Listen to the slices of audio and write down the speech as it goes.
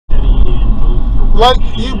Like,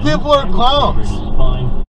 you people are clowns.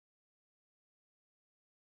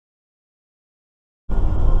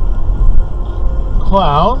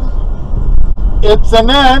 Clown. It's an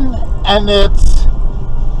N, and it's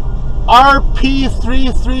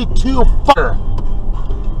RP332.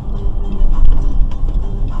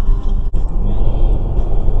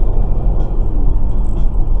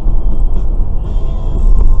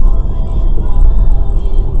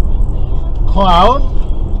 Clown?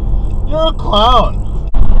 You're a clown.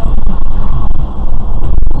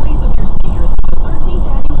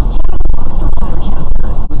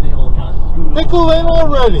 Pick a lane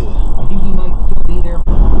already.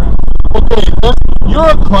 Okay, you're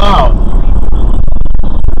a clown.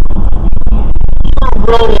 You're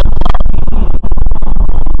really a clown.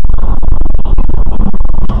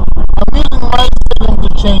 I'm using my signal to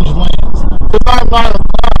change lanes, because I'm not a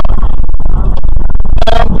clown.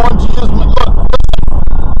 And I'm going to use my... Look,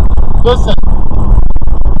 listen.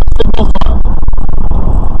 Signal's on.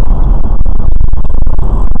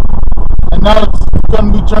 And now it's going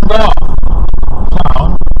to be turned off. Clown.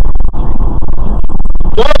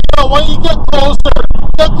 Yeah, why don't you get closer?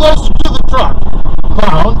 Get closer to the truck.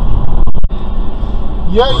 Clown.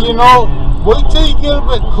 Yeah, you know, wait till you get a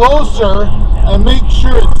bit closer and make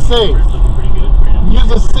sure it's safe.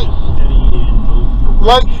 Use a seat.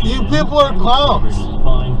 Like, you people are clowns.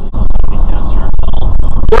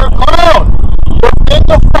 You're a clown. You're being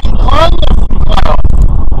a fucking clown.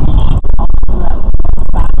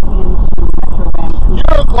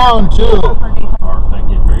 You're a clown too.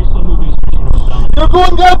 You're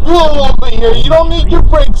going downhill a little bit here. You don't need your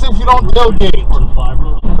brakes if you don't tailgate.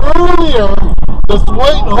 Earlier, this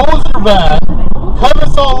white hoser van cut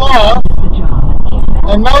us all off,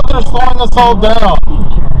 and now they're slowing us all down.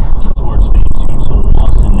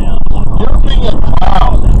 You're being a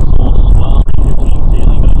clown.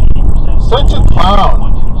 Such a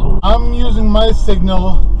clown. I'm using my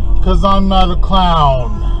signal because I'm not a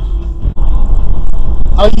clown.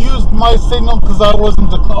 I used my signal because I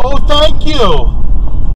wasn't a clown. Oh, thank you.